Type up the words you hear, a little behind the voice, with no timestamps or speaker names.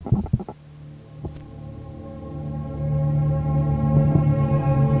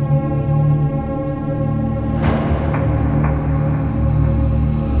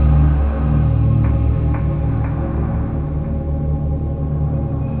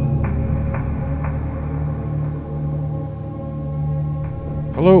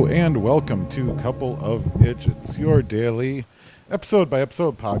Hello and welcome to Couple of Idiots, your daily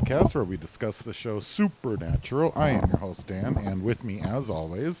episode-by-episode podcast where we discuss the show Supernatural. I am your host, Dan, and with me, as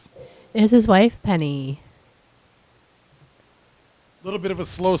always, is his wife, Penny. a little bit of a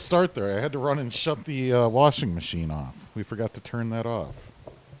slow start there. I had to run and shut the washing machine off. We forgot to turn that off.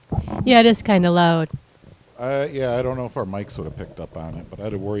 Yeah, it is kind of loud. Yeah, I don't know if our mics would have picked up on it, but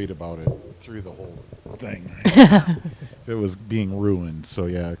I'd have worried about it through the whole thing if it was being ruined. So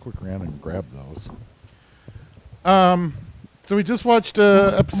yeah, I quick ran and grabbed those. So we just watched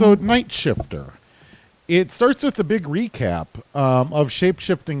episode Night Shifter. It starts with a big recap of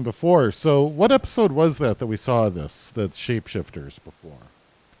shapeshifting before. So what episode was that we saw the shapeshifters before?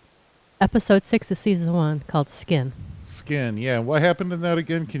 Episode 6 of season 1 called Skin. Skin, yeah. What happened in that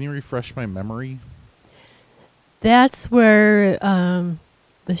again? Can you refresh my memory? That's where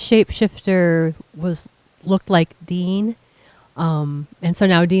the shapeshifter looked like Dean. And so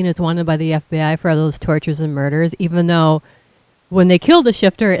now Dean is wanted by the FBI for all those tortures and murders, even though when they killed the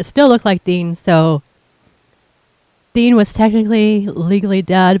shifter, it still looked like Dean. So Dean was technically legally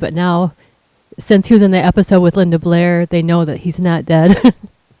dead, but now, since he was in the episode with Linda Blair, they know that he's not dead.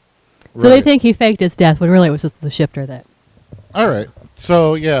 So they think he faked his death when really it was just the shifter that. All right.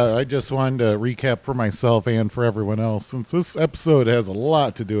 So, yeah, I just wanted to recap for myself and for everyone else, since this episode has a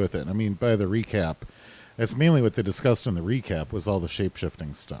lot to do with it. I mean, by the recap, that's mainly what they discussed in the recap was all the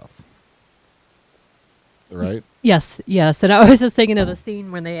shape-shifting stuff. Right? Yes. And I was just thinking of the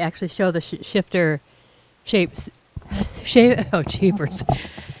scene when they actually show the shifter shapes. Oh, jeepers.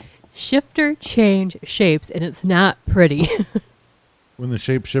 Shifter change shapes, and it's not pretty. When the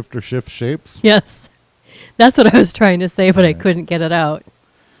shapeshifter shifts shapes? Yes. That's what I was trying to say, but I couldn't get it out.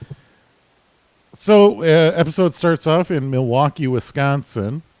 So, episode starts off in Milwaukee,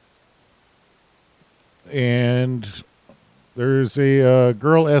 Wisconsin. And there's a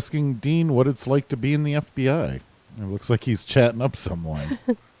girl asking Dean what it's like to be in the FBI. It looks like he's chatting up someone.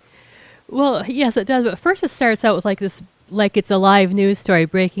 Well, yes, it does. But first it starts out with like it's a live news story,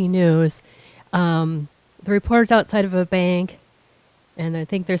 breaking news. The reporter's outside of a bank, and I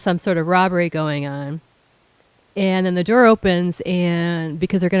think there's some sort of robbery going on. And then the door opens, and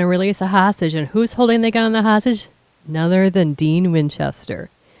because they're going to release a hostage, and who's holding the gun on the hostage? None other than Dean Winchester.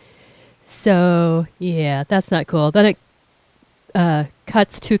 So, yeah, that's not cool. Then it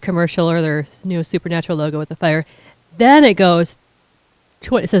cuts to commercial or their new Supernatural logo with the fire. Then it goes,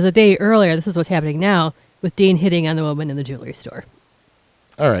 it says a day earlier, this is what's happening now, with Dean hitting on the woman in the jewelry store.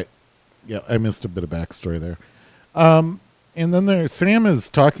 All right. Yeah, I missed a bit of backstory there. And then Sam is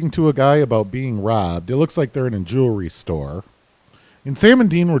talking to a guy about being robbed. It looks like they're in a jewelry store. And Sam and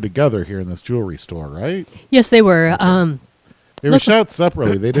Dean were together here in this jewelry store, right? Yes, they were. Okay. They were shot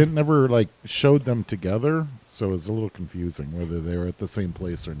separately. They didn't never showed them together, so it was a little confusing whether they were at the same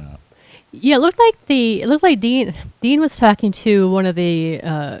place or not. Yeah, it looked like Dean was talking to one of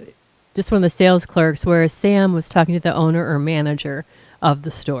the sales clerks, whereas Sam was talking to the owner or manager of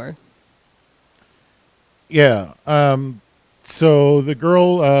the store. Yeah. So the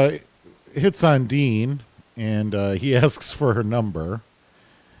girl hits on Dean, and he asks for her number.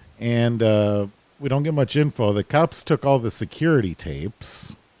 And we don't get much info. The cops took all the security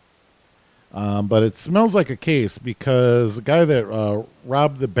tapes. But it smells like a case because the guy that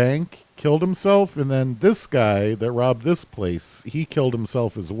robbed the bank killed himself, and then this guy that robbed this place, he killed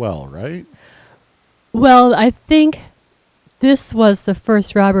himself as well, right? Well, I think this was the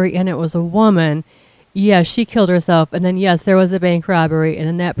first robbery, and it was a woman. Yeah, she killed herself, and then, yes, there was a bank robbery, and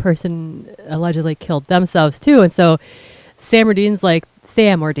then that person allegedly killed themselves, too. And so Sam and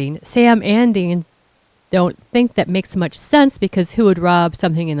Dean don't think that makes much sense, because who would rob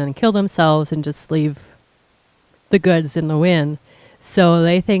something and then kill themselves and just leave the goods in the wind? So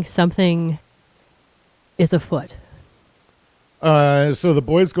they think something is afoot. So the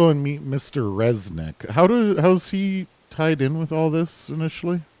boys go and meet Mr. Resnick. How's he tied in with all this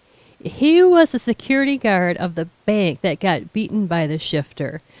initially? He was a security guard of the bank that got beaten by the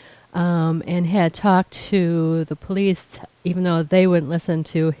shifter, and had talked to the police, even though they wouldn't listen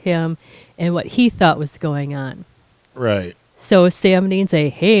to him and what he thought was going on. Right. So Sam and Dean say,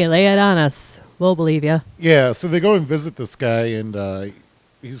 hey, lay it on us. We'll believe you. Yeah, so they go and visit this guy, and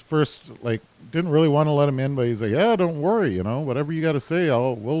he's first, didn't really want to let him in, but he's like, yeah, don't worry, whatever you got to say,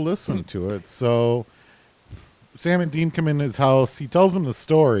 we'll listen to it. So Sam and Dean come in his house. He tells them the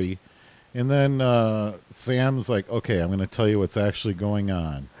story. And then Sam's like, okay, I'm going to tell you what's actually going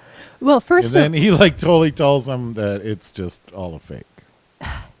on. Well, first, and then he totally tells them that it's just all a fake.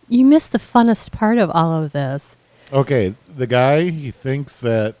 You missed the funnest part of all of this. Okay, the guy, he thinks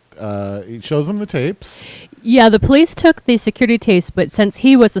that he shows him the tapes. Yeah, the police took the security tapes, but since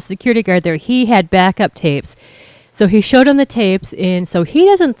he was the security guard there, he had backup tapes. So he showed him the tapes, and so he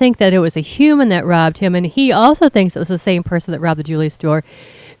doesn't think that it was a human that robbed him, and he also thinks it was the same person that robbed the jewelry store,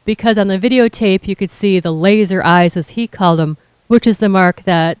 because on the videotape you could see the laser eyes, as he called them, which is the mark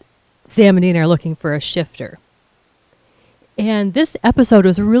that Sam and Dean are looking for a shifter. And this episode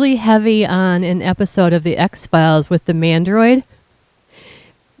was really heavy on an episode of the X-Files with the Mandroid.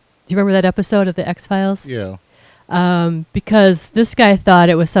 Do you remember that episode of the X-Files? Yeah. Because this guy thought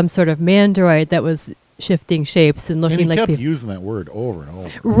it was some sort of Mandroid that was shifting shapes and looking And he like kept people. using that word over and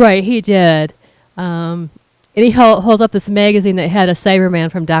over. Right, he did. And he holds up this magazine that had a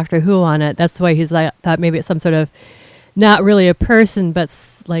Cyberman from Doctor Who on it. That's why he's like, thought maybe it's some sort of, not really a person, but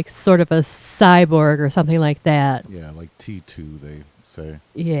like sort of a cyborg or something like that. Yeah, like T2, they say.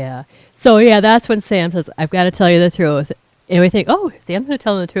 Yeah. So, yeah, that's when Sam says, I've got to tell you the truth. And we think, oh, Sam's going to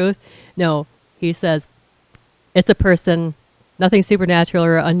tell the truth. No, he says, it's a person. Nothing supernatural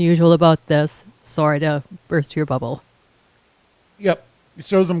or unusual about this. Sorry to burst your bubble. Yep. It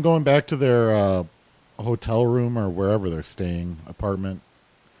shows them going back to their hotel room or wherever they're staying, apartment.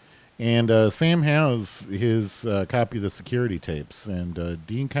 And Sam has his copy of the security tapes. And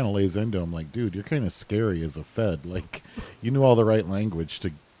Dean kind of lays into him like, dude, you're kind of scary as a Fed. Like, you knew all the right language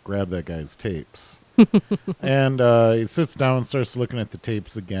to grab that guy's tapes. And he sits down and starts looking at the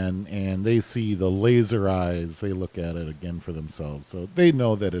tapes again, and they see the laser eyes. They look at it again for themselves. So they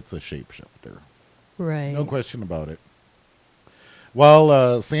know that it's a shapeshifter. Right. No question about it.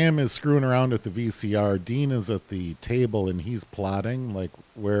 While Sam is screwing around at the VCR, Dean is at the table, and he's plotting, like,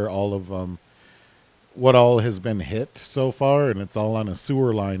 where all of what all has been hit so far, and it's all on a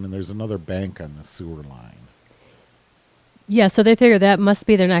sewer line, and there's another bank on the sewer line. Yeah, so they figure that must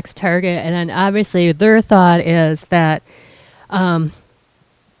be their next target. And then obviously their thought is that the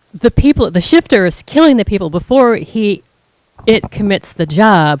shifter is killing the people before it commits the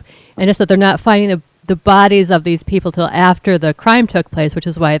job. And it's that they're not finding the bodies of these people till after the crime took place, which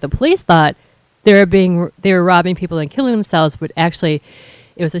is why the police thought they were robbing people and killing themselves, but actually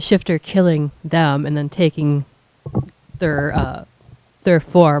it was a shifter killing them and then taking their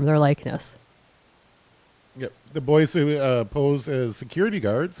form, their likeness. Yep. The boys pose as security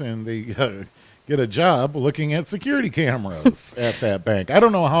guards, and they get a job looking at security cameras at that bank. I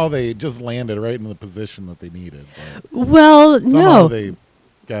don't know how they just landed right in the position that they needed. But Well, somehow no. they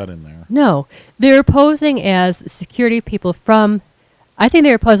got in there. No, they're posing as security people I think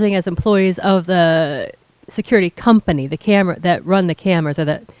they're posing as employees of the security company, the camera that run the cameras, or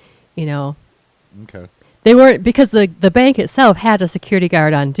that, Okay. they weren't, because the bank itself had a security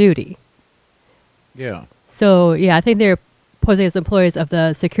guard on duty. Yeah. So yeah, I think they're posing as employees of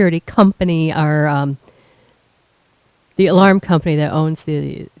the security company, or the alarm company that owns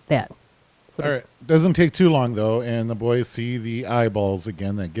that. All right. Doesn't take too long, though, and the boys see the eyeballs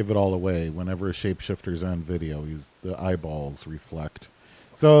again that give it all away. Whenever a shapeshifter's on video, the eyeballs reflect.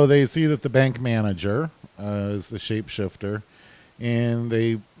 So they see that the bank manager is the shapeshifter, and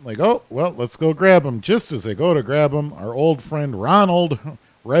they like, oh, well, let's go grab him. Just as they go to grab him, our old friend Ronald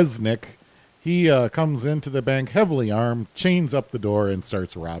Resnick, he comes into the bank heavily armed, chains up the door, and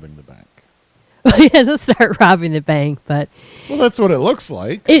starts robbing the bank. He doesn't start robbing the bank, but Well, that's what it looks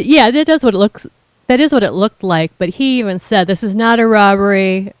like. that is what it looked like. But he even said, "This is not a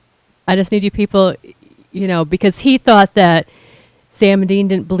robbery. I just need you people, because he thought that Sam and Dean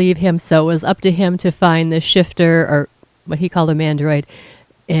didn't believe him, so it was up to him to find the shifter, or what he called a mandroid,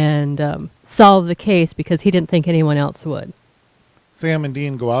 and solve the case, because he didn't think anyone else would." Sam and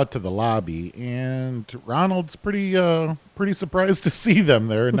Dean go out to the lobby, and Ronald's pretty surprised to see them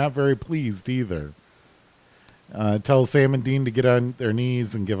there, and not very pleased either. Tells Sam and Dean to get on their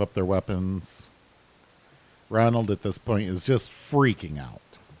knees and give up their weapons. Ronald at this point is just freaking out.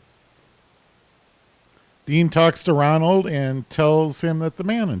 Dean talks to Ronald and tells him that the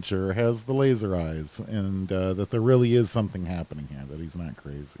manager has the laser eyes, and that there really is something happening here, that he's not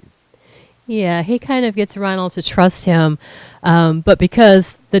crazy. Yeah, he kind of gets Ronald to trust him, but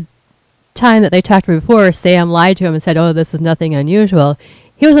because the time that they talked before, Sam lied to him and said, "Oh, this is nothing unusual,"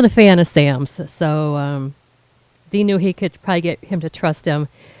 he wasn't a fan of Sam's, so Dean knew he could probably get him to trust him.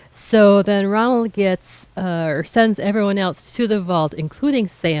 So then Ronald sends everyone else to the vault, including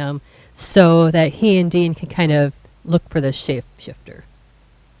Sam, so that he and Dean can kind of look for the shapeshifter.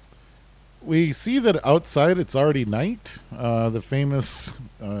 We see that outside it's already night. The famous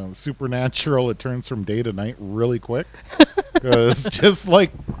supernatural, it turns from day to night really quick. Because just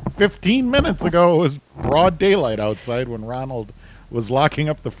like 15 minutes ago, it was broad daylight outside when Ronald was locking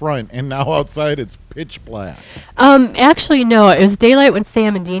up the front, and now outside it's pitch black. Actually, no. It was daylight when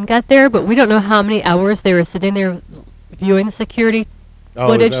Sam and Dean got there, but we don't know how many hours they were sitting there viewing the security Oh,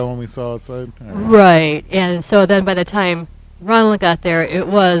 footage. is that when we saw outside? All right. Right. And so then by the time Ronald got there, it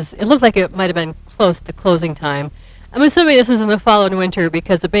looked like it might have been close to closing time. I'm assuming this was in the fall and winter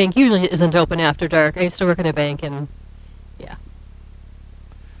because the bank usually isn't open after dark. I used to work in a bank, and yeah.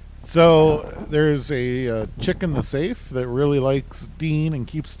 So there's a chick in the safe that really likes Dean and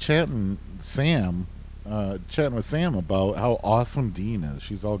keeps chatting with Sam about how awesome Dean is.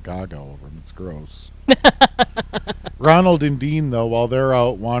 She's all gaga over him. It's gross. Ronald and Dean, though, while they're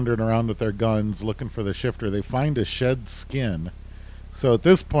out wandering around with their guns looking for the shifter, they find a shed skin. So at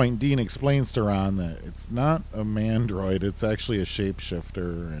this point, Dean explains to Ron that it's not a mandroid, it's actually a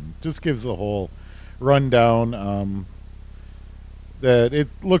shapeshifter, and just gives the whole rundown that it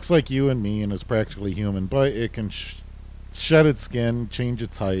looks like you and me and is practically human, but it can shed its skin, change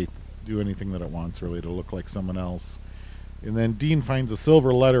its height, do anything that it wants, really, to look like someone else. And then Dean finds a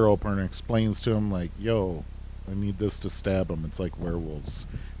silver letter opener and explains to him, like, yo, I need this to stab them. It's like werewolves.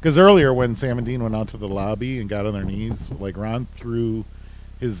 Because earlier when Sam and Dean went out to the lobby and got on their knees, like Ron threw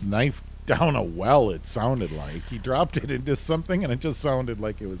his knife down a well, it sounded like. He dropped it into something and it just sounded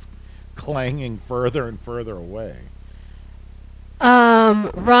like it was clanging further and further away.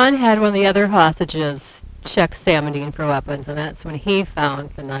 Ron had one of the other hostages check Sam and Dean for weapons, and that's when he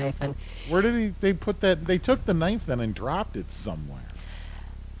found the knife. And Where did they put that? They took the knife then and dropped it somewhere.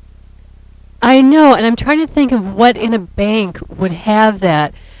 I know, and I'm trying to think of what in a bank would have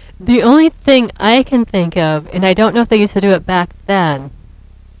that. The only thing I can think of, and I don't know if they used to do it back then,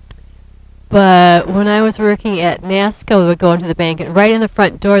 but when I was working at NASCO, we would go into the bank, and right in the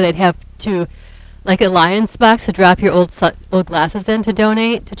front door, they'd have to, like a Lions box, to drop your old glasses in to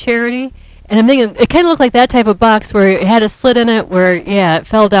donate to charity. And I'm thinking, it kind of looked like that type of box where it had a slit in it where, yeah, it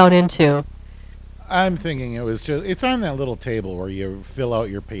fell down into. I'm thinking it was just, it's on that little table where you fill out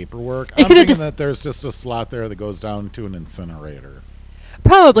your paperwork. It I'm could've thinking just- that there's just a slot there that goes down to an incinerator.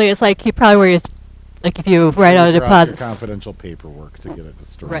 Probably, it's like you probably where you, like if you write out a You drop deposit. your confidential paperwork to get it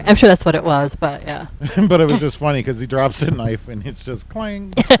destroyed. Right, I'm sure that's what it was, but yeah. But it was just funny because he drops a knife and it's just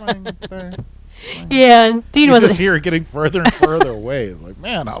clang, clang, bang, clang. Yeah, and Dean You wasn't. just hear it getting further and further away. It's like,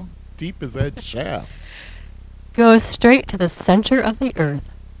 man, how deep is that shaft? Goes straight to the center of the earth.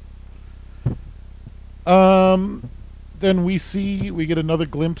 Then we get another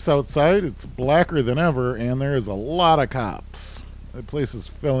glimpse outside. It's blacker than ever, and there is a lot of cops. The place is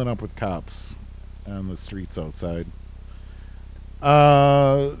filling up with cops on the streets outside.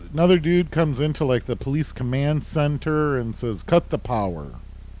 Another dude comes into like the police command center and says, "Cut the power."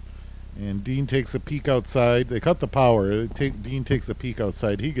 And Dean takes a peek outside. They cut the power. Dean takes a peek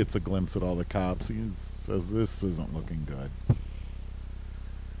outside. He gets a glimpse at all the cops. He says, "This isn't looking good."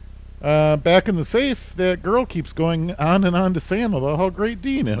 Back in the safe, that girl keeps going on and on to Sam about how great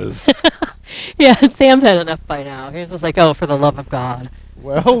Dean is. Yeah, Sam's had enough by now. He's just like, oh, for the love of God.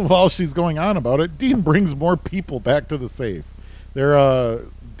 Well, while she's going on about it, Dean brings more people back to the safe.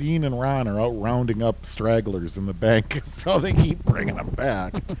 Dean and Ron are out rounding up stragglers in the bank, so they keep bringing them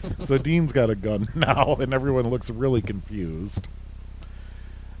back. So Dean's got a gun now, and everyone looks really confused.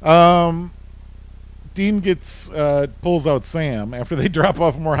 Dean pulls out Sam after they drop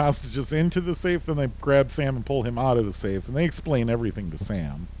off more hostages into the safe. Then they grab Sam and pull him out of the safe, and they explain everything to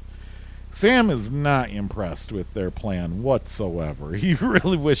Sam. Sam is not impressed with their plan whatsoever. He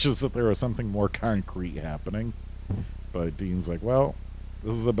really wishes that there was something more concrete happening. But Dean's like, well,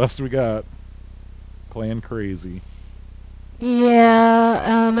 this is the best we got. Playing crazy.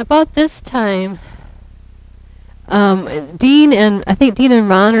 Yeah, about this time, Dean and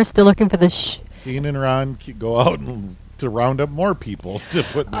Ron are still looking for the. Dean and Ron go out to round up more people to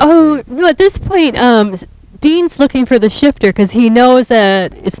put in the Oh safe. no! At this point, Dean's looking for the shifter because he knows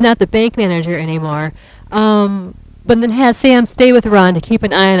that it's not the bank manager anymore. But then has Sam stay with Ron to keep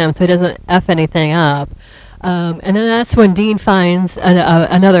an eye on him so he doesn't f anything up. And then that's when Dean finds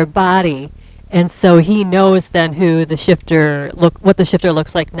another body, and so he knows then what the shifter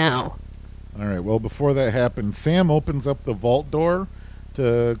looks like now. All right, well, before that happens, Sam opens up the vault door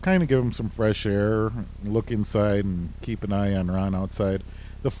to kind of give him some fresh air, look inside, and keep an eye on Ron outside.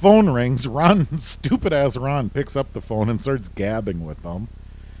 The phone rings. Stupid-ass Ron picks up the phone and starts gabbing with them.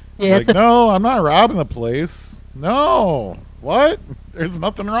 Yeah, Like, no, I'm not robbing the place. No. What? There's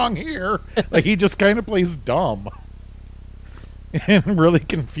nothing wrong here. Like, he just kind of plays dumb and really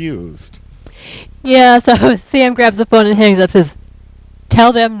confused. yeah. So Sam grabs the phone and hangs up. Says,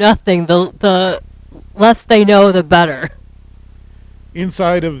 "Tell them nothing. The less they know, the better."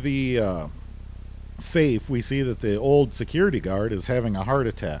 Inside of the safe, we see that the old security guard is having a heart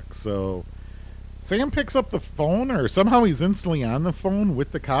attack. So Sam picks up the phone, or somehow he's instantly on the phone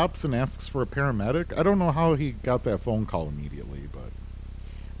with the cops and asks for a paramedic. I don't know how he got that phone call immediately, but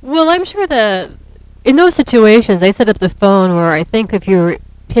Well, I'm sure that in those situations, they set up the phone where I think if you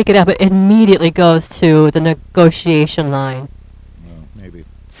pick it up, it immediately goes to the negotiation line. maybe.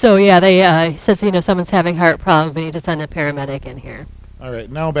 So yeah, they says someone's having heart problems. We need to send a paramedic in here. All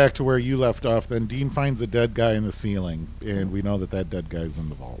right, now back to where you left off. Then Dean finds a dead guy in the ceiling, and we know that that dead guy's in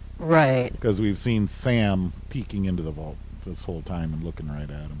the vault Right. because we've seen Sam peeking into the vault this whole time and looking right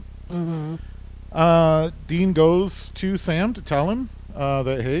at him. Mm-hmm. Dean goes to Sam to tell him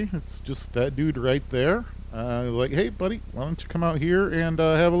that, hey, it's just that dude right there. Like, hey, buddy, why don't you come out here and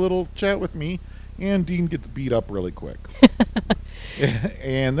have a little chat with me? And Dean gets beat up really quick.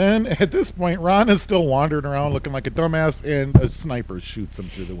 And then at this point, Ron is still wandering around looking like a dumbass, and a sniper shoots him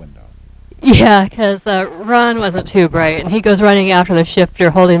through the window. Yeah, because Ron wasn't too bright, and he goes running after the shifter,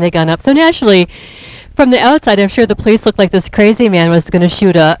 holding the gun up. So naturally, from the outside, I'm sure the police looked like this crazy man was going to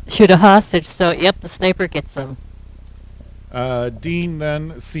shoot a hostage. So yep, the sniper gets him. Dean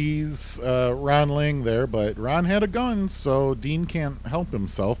then sees Ron laying there, but Ron had a gun, so Dean can't help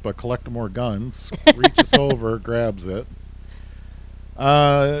himself but collect more guns. Reaches over, grabs it.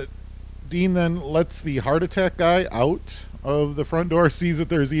 Dean then lets the heart attack guy out of the front door, sees that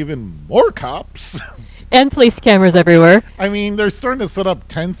there's even more cops. And police cameras everywhere. I mean, they're starting to set up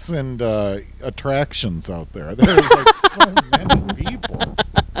tents and attractions out there. There's like so many people.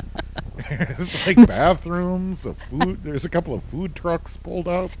 There's like bathrooms, there's a couple of food trucks pulled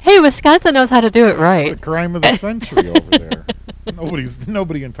up. Hey, Wisconsin knows how to do it The right. crime of the century over there.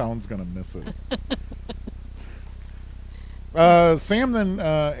 Nobody in town's gonna miss it. Sam then,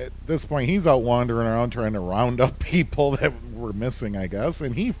 at this point, he's out wandering around trying to round up people that were missing, I guess,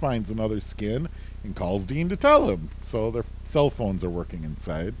 and he finds another skin and calls Dean to tell him. So their cell phones are working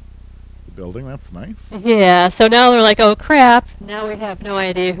inside the building. That's nice. Yeah, so now they're like, oh crap, now we have no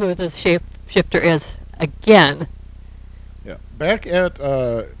idea who the shifter is again. Yeah. Back at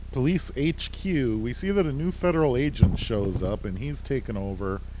Police HQ, we see that a new federal agent shows up, and he's taken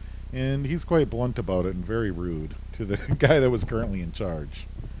over, and he's quite blunt about it and very rude to the guy that was currently in charge.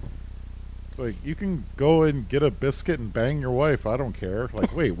 It's like, you can go and get a biscuit and bang your wife. I don't care.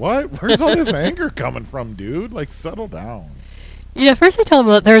 Like, wait, what? Where's all this anger coming from, dude? Like, settle down. Yeah, first they tell him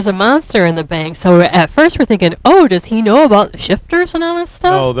that there's a monster in the bank. So at first we're thinking, oh, does he know about the shifters and all this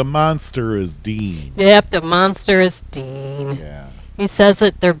stuff? No, the monster is Dean. Yep, the monster is Dean. Yeah. He says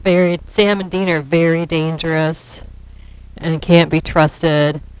that Sam and Dean are very dangerous and can't be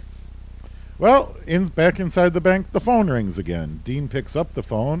trusted. Well, back inside the bank, the phone rings again. Dean picks up the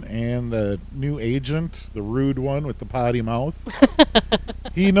phone, and the new agent, the rude one with the potty mouth,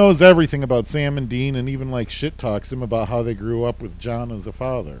 he knows everything about Sam and Dean, and even like shit talks him about how they grew up with John as a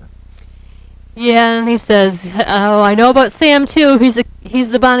father. Yeah, and he says, oh, I know about Sam too. He's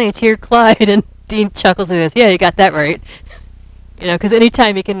the Bonnie Tyre Clyde. And Dean chuckles and says, yeah, you got that right. Because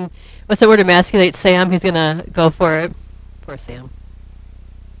anytime he can, what's the word, emasculate Sam, he's going to go for it. Poor Sam.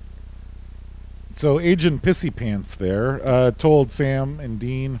 So Agent Pissy Pants there told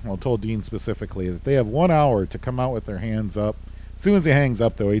Dean specifically that they have 1 hour to come out with their hands up. As soon as he hangs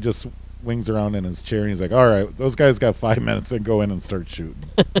up, though, he just swings around in his chair and he's like, all right, those guys got 5 minutes and go in and start shooting.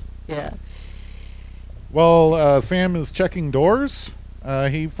 Yeah. Well, Sam is checking doors.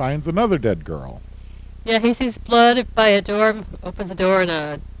 He finds another dead girl. Yeah, he sees blood by a door, opens the door, and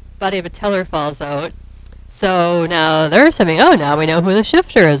a body of a teller falls out. So now they're assuming, oh, now we know who the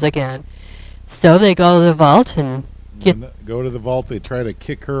shifter is again. So they go to the vault and Go to the vault. They try to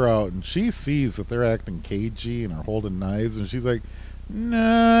kick her out, and she sees that they're acting cagey and are holding knives, and she's like,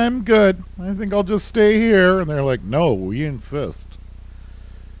 nah, I'm good. I think I'll just stay here. And they're like, no, we insist.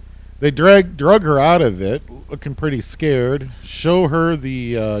 They drug her out of it, looking pretty scared, show her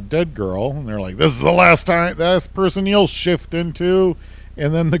the dead girl, and they're like, this is the last person you'll shift into.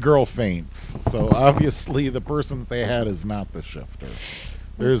 And then the girl faints. So obviously the person that they had is not the shifter.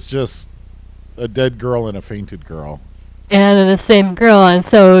 There's just a dead girl and a fainted girl. And then the same girl. And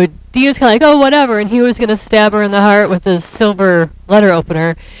so Dean was kind of like, oh, whatever. And he was going to stab her in the heart with his silver letter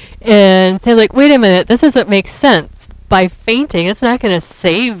opener. And they're like, wait a minute, this doesn't make sense. By fainting, it's not going to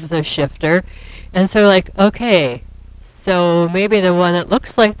save the shifter. And so like, okay, so maybe the one that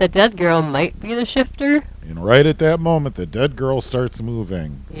looks like the dead girl might be the shifter. And right at that moment, the dead girl starts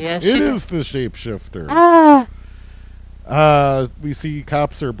moving. Yeah, It is the shapeshifter. Ah. We see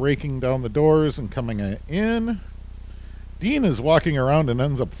cops are breaking down the doors and coming in. Dean is walking around and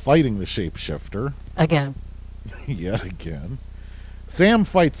ends up fighting the shapeshifter. Again. Yet again. Sam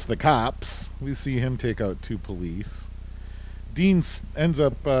fights the cops. We see him take out 2 police. Dean ends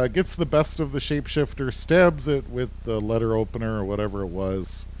up gets the best of the shapeshifter, stabs it with the letter opener or whatever it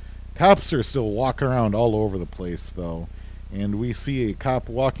was. Cops are still walking around all over the place, though, and we see a cop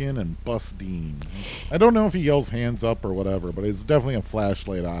walk in and bust Dean. I don't know if he yells hands up or whatever, but it's definitely a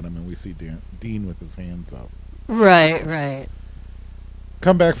flashlight on him, and we see Dean with his hands up. Right, right.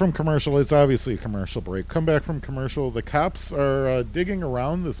 Come back from commercial. It's obviously a commercial break. Come back from commercial. The cops are digging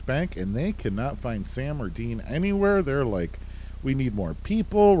around this bank, and they cannot find Sam or Dean anywhere. They're like, we need more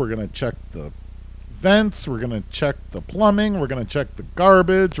people. We're going to check the vents. We're going to check the plumbing. We're going to check the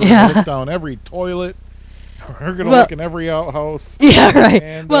garbage. We're going to look down every toilet. We're going to look in every outhouse. Yeah, right.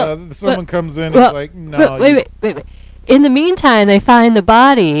 And someone comes in and is like, no. Wait. In the meantime, they find the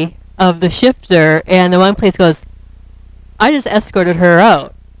body of the shifter, and the one place goes, I just escorted her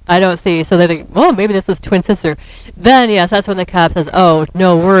out. I don't see. So they think, oh, maybe this is twin sister. Then, yes, that's when the cop says, oh,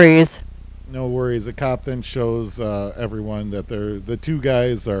 no worries. No worries. The cop then shows everyone that the 2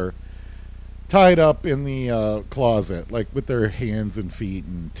 guys are tied up in the closet, like with their hands and feet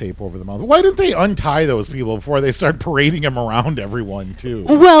and tape over the mouth. Why didn't they untie those people before they start parading them around everyone, too?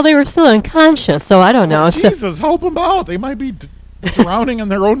 Well, they were still unconscious, so I don't know. Oh, Jesus, help them out. They might be drowning in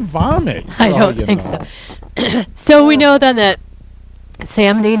their own vomit. I don't think so. So we know then that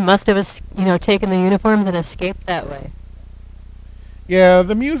Sam Dean must have, taken the uniforms and escaped that way. Yeah,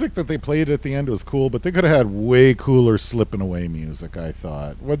 the music that they played at the end was cool, but they could have had way cooler Slippin' Away music, I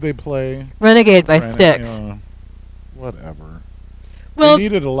thought. What'd they play? Renegade by Styx. Whatever. Well, they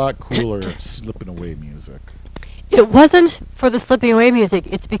needed a lot cooler Slippin' Away music. It wasn't for the Slipping Away music.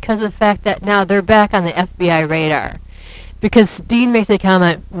 It's because of the fact that now they're back on the FBI radar. Because Dean makes the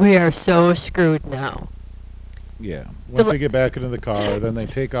comment, we are so screwed now. Yeah. Once they get back into the car, then they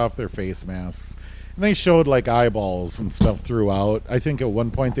take off their face masks. And they showed, like, eyeballs and stuff throughout. I think at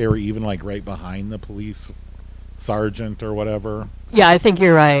one point they were even, like, right behind the police sergeant or whatever. Yeah, I think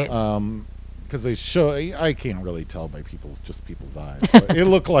you're right. Because they show, I can't really tell by people's eyes. But it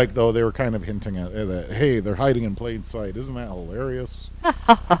looked like, though, they were kind of hinting at that, hey, they're hiding in plain sight. Isn't that hilarious?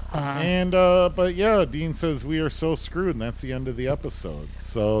 And, but yeah, Dean says, we are so screwed, and that's the end of the episode.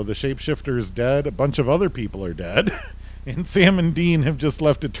 So the shapeshifter is dead. A bunch of other people are dead. And Sam and Dean have just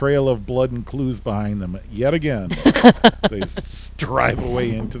left a trail of blood and clues behind them yet again. So they drive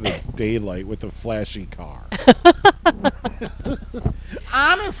away into the daylight with a flashy car.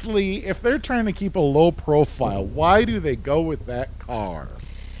 Honestly, if they're trying to keep a low profile, why do they go with that car?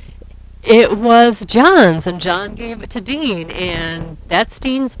 It was John's, and John gave it to Dean, and that's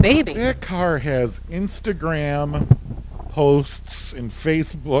Dean's baby. That car has Instagram posts and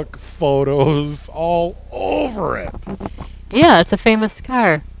Facebook photos all over it. Yeah, it's a famous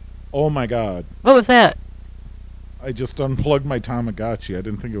car. Oh my God. What was that? I just unplugged my Tamagotchi. I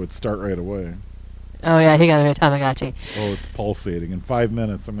didn't think it would start right away. Oh, yeah, he got a new Tamagotchi. Oh, it's pulsating. In 5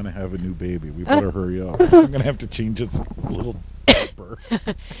 minutes, I'm going to have a new baby. We better hurry up. I'm going to have to change its little diaper.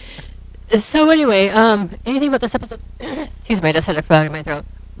 So anyway, anything about this episode? Excuse me, I just had a frog in my throat.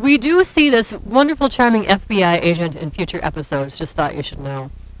 We do see this wonderful, charming FBI agent in future episodes. Just thought you should know.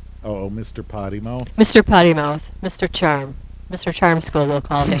 Oh, Mr. Potty Mouth? Mr. Potty Mouth. Mr. Charm. Mr. Charm School, we'll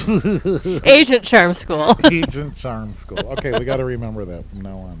call him. Agent Charm School. Agent Charm School. Okay, we got to remember that from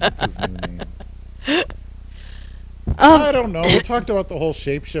now on. That's his new name. I don't know. We talked about the whole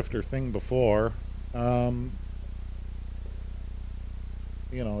shapeshifter thing before.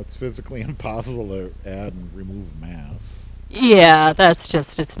 It's physically impossible to add and remove mass. Yeah, that's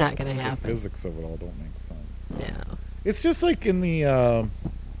just, it's not going to The happen. physics of it all don't make sense. No. It's just like in the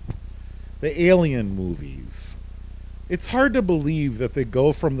Alien movies. It's hard to believe that they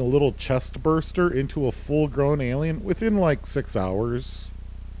go from the little chest burster into a full-grown alien within like 6 hours.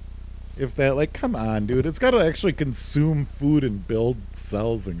 If that, like, come on, dude. It's got to actually consume food and build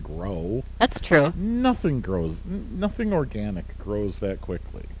cells and grow. That's true. Nothing grows. Nothing organic grows that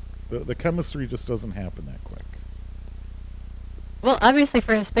quickly. The chemistry just doesn't happen that quick. Well, obviously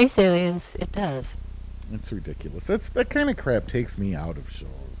for space aliens, it does. It's ridiculous. That kind of crap takes me out of shows.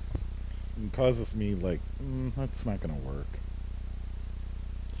 And causes me, like, that's not going to work.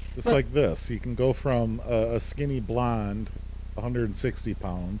 Just Well- like this. You can go from a skinny blonde, 160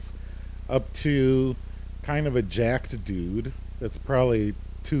 pounds, up to kind of a jacked dude that's probably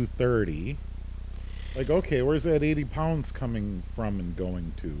 230. Like, okay, where's that 80 pounds coming from and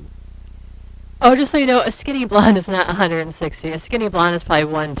going to? Oh, just so you know, a skinny blonde is not 160. A skinny blonde is probably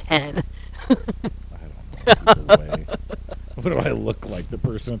 110. I don't know. Either way. What do I look like? The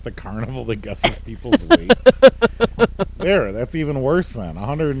person at the carnival that guesses people's weights? There, that's even worse than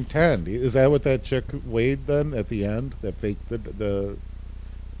 110. Is that what that chick weighed then at the end? That faked the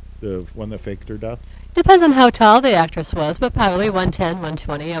one that faked her death? Depends on how tall the actress was, but probably 110,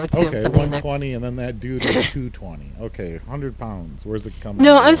 120. I would assume Okay, something in there. 120, and then that dude was 220. Okay, 100 pounds. Where's it coming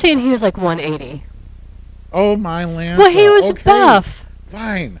No, from? I'm saying he was like 180. Oh, my land. Well, he was buff.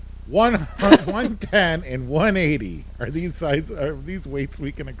 Fine. 110 and 180 are these weights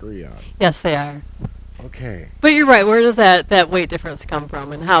we can agree on. Yes, they are. Okay. But you're right. Where does that weight difference come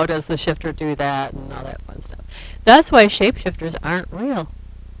from, and how does the shifter do that, and all that fun stuff? That's why shapeshifters aren't real.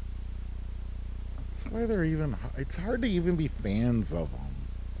 That's why it's hard to even be fans of them.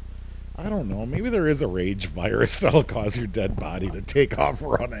 I don't know. Maybe there is a rage virus that'll cause your dead body to take off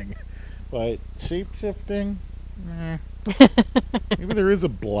running. But shape-shifting? Nah. Maybe there is a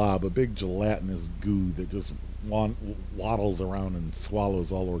blob, a big gelatinous goo that just waddles around and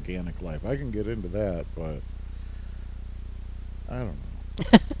swallows all organic life. I can get into that, but I don't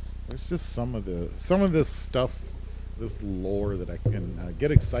know. There's just some of this stuff, this lore that I can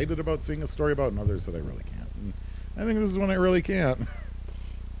get excited about seeing a story about, and others that I really can't. And I think this is one I really can't.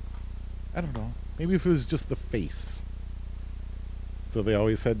 I don't know. Maybe if it was just the face. So they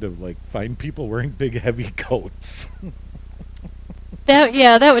always had to find people wearing big heavy coats.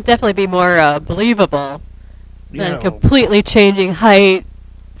 That would definitely be more believable than Yeah. completely changing height,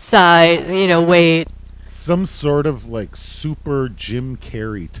 size, weight. Some sort of super Jim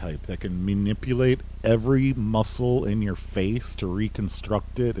Carrey type that can manipulate every muscle in your face to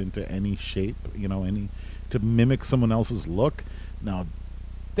reconstruct it into any shape, to mimic someone else's look. Now,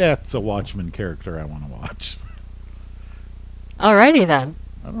 that's a Watchmen character I want to watch. Alrighty then.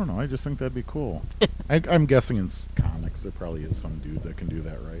 I don't know. I just think that'd be cool. I'm guessing in comics there probably is some dude that can do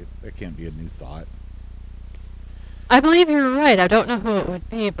that, right? That can't be a new thought. I believe you're right. I don't know who it would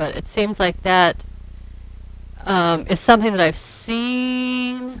be, but it seems like that is something that I've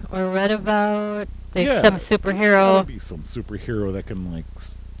seen or read about. Some superhero. Gotta be some superhero that can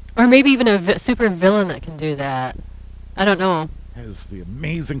Or maybe even a super villain that can do that. I don't know. has the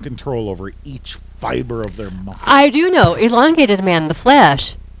amazing control over each fiber of their muscle. I do know Elongated Man, the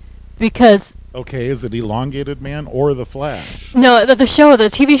Flash, because Okay, is it Elongated Man or the Flash? no, the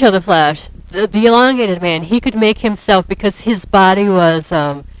TV show, The Flash, the Elongated Man, he could make himself, because his body was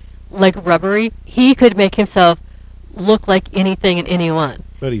rubbery. He could make himself look like anything and anyone.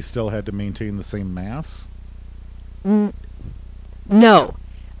 But he still had to maintain the same mass? No,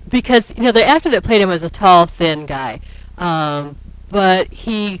 because the actor that played him was a tall, thin guy. But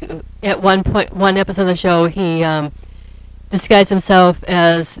he, at one episode of the show, he disguised himself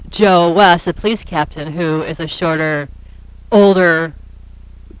as Joe West, the police captain, who is a shorter, older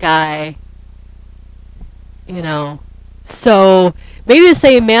guy. So maybe the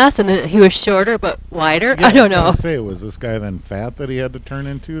same mass, and then he was shorter but wider. Yeah, I don't know. Was this guy then fat that he had to turn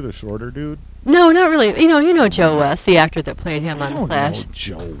into, the shorter dude? No, not really. You know Joe West, the actor that played him on I don't Flash. know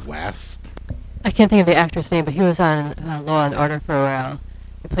Joe West. I can't think of the actor's name, but he was on Law and Order for a while.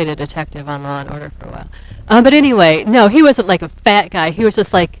 He played a detective on Law and Order for a while. But anyway, no, he wasn't like a fat guy. He was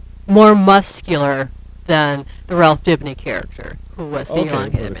just more muscular than the Ralph Dibny character, who was the Okay, but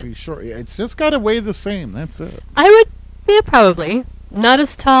elongated if man. he's short, it's just got to weigh the same. That's it. I would, probably. Not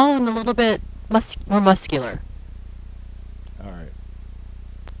as tall and a little bit more muscular. All right.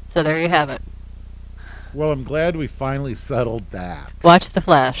 So there you have it. Well, I'm glad we finally settled that. Watch The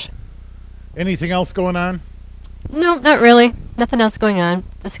Flash. Anything else going on? No, not really. Nothing else going on.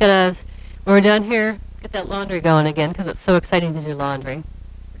 Just gotta, when we're done here, get that laundry going again, because it's so exciting to do laundry.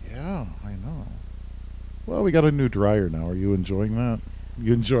 Yeah, I know. Well, we got a new dryer now. Are you enjoying that?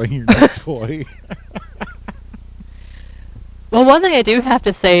 You enjoying your new toy? Well, one thing I do have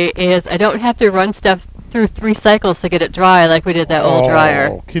to say is I don't have to run stuff through 3 cycles to get it dry like we did that old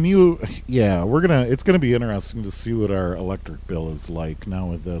dryer. Can you? Yeah, it's gonna be interesting to see what our electric bill is like now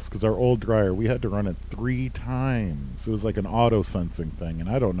with this, because our old dryer, we had to run it 3 times. It was like an auto sensing thing, and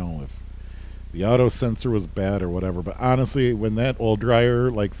I don't know if the auto sensor was bad or whatever. But honestly, when that old dryer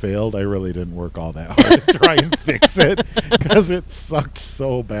failed, I really didn't work all that hard to try and fix it, because it sucked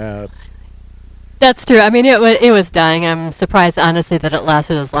so bad. That's true. I mean, it was dying. I'm surprised, honestly, that it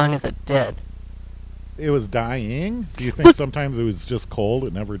lasted as long as it did. It was dying? Do you think sometimes it was just cold,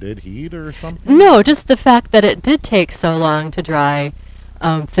 it never did heat or something? No, just the fact that it did take so long to dry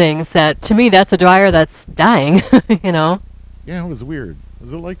things, that to me that's a dryer that's dying, Yeah, it was weird.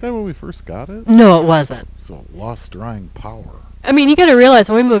 Was it like that when we first got it? No, it wasn't. So it lost drying power. I mean, you got to realize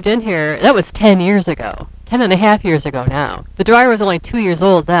when we moved in here, that was 10 years ago. 10.5 years ago now. The dryer was only 2 years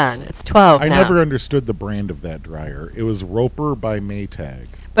old then. It's 12 I now. never understood the brand of that dryer. It was Roper by Maytag.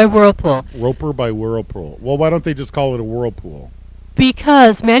 By Whirlpool. Roper by Whirlpool. Well, why don't they just call it a Whirlpool?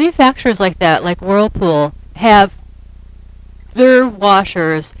 Because manufacturers like that, like Whirlpool, have their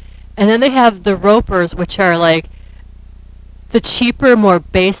washers, and then they have the Ropers, which are like the cheaper, more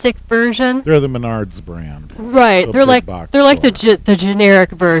basic version. They're the Menards brand. Right. The They're big like box they're like store. the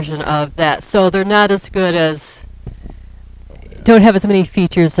generic version of that. So they're not as good as don't have as many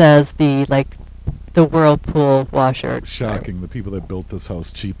features as the Whirlpool washer. Shocking. The people that built this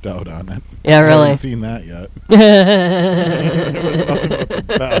house cheaped out on it. Yeah, I really. haven't seen that yet. It was nothing but the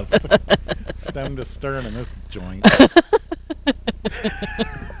best. Stem to stern in this joint.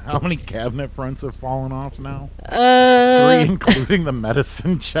 How many cabinet fronts have fallen off now? 3, including the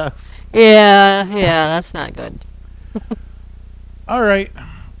medicine chest. Yeah, that's not good. All right.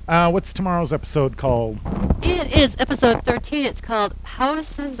 What's tomorrow's episode called? It is episode 13. It's called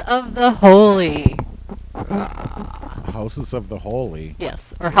Houses of the Holy. Houses of the Holy.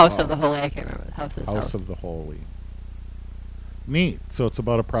 Yes, or House of the Holy. I can't remember. House of the Holy. Neat. So it's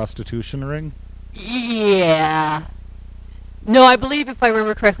about a prostitution ring? Yeah. No, I believe if I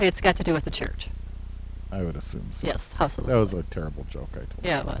remember correctly, it's got to do with the church. I would assume so. Yes, House of the That was Holy. a terrible joke I told.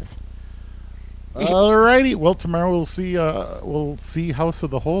 Yeah, it was. Alrighty. Well, tomorrow we'll see House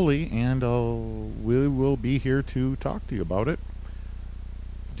of the Holy, and we will be here to talk to you about it.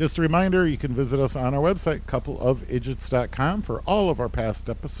 Just a reminder, you can visit us on our website, coupleofidiots.com, for all of our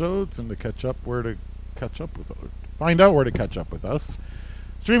past episodes and to find out where to catch up with us.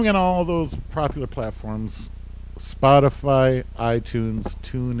 Streaming on all those popular platforms: Spotify, iTunes,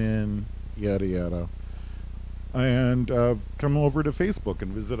 TuneIn, yada yada. And come over to Facebook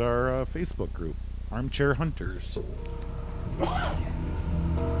and visit our Facebook group, Armchair Hunters.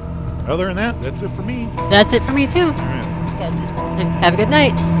 Other than that, that's it for me. That's it for me, too. All right. Talk to you tomorrow. Have a good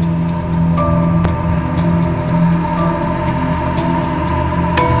night.